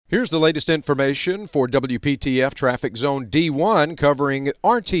Here's the latest information for WPTF Traffic Zone D1 covering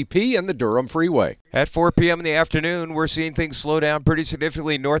RTP and the Durham Freeway. At 4 p.m. in the afternoon, we're seeing things slow down pretty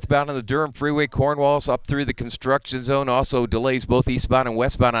significantly northbound on the Durham Freeway, Cornwallis up through the construction zone. Also delays both eastbound and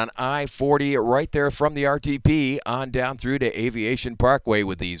westbound on I-40 right there from the RTP on down through to Aviation Parkway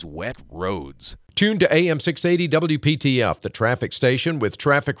with these wet roads. Tune to AM 680 WPTF, the traffic station with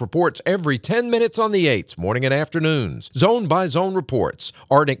traffic reports every 10 minutes on the 8s, morning and afternoons. Zone-by-zone reports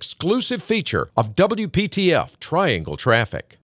are an exclusive feature of WPTF Triangle Traffic.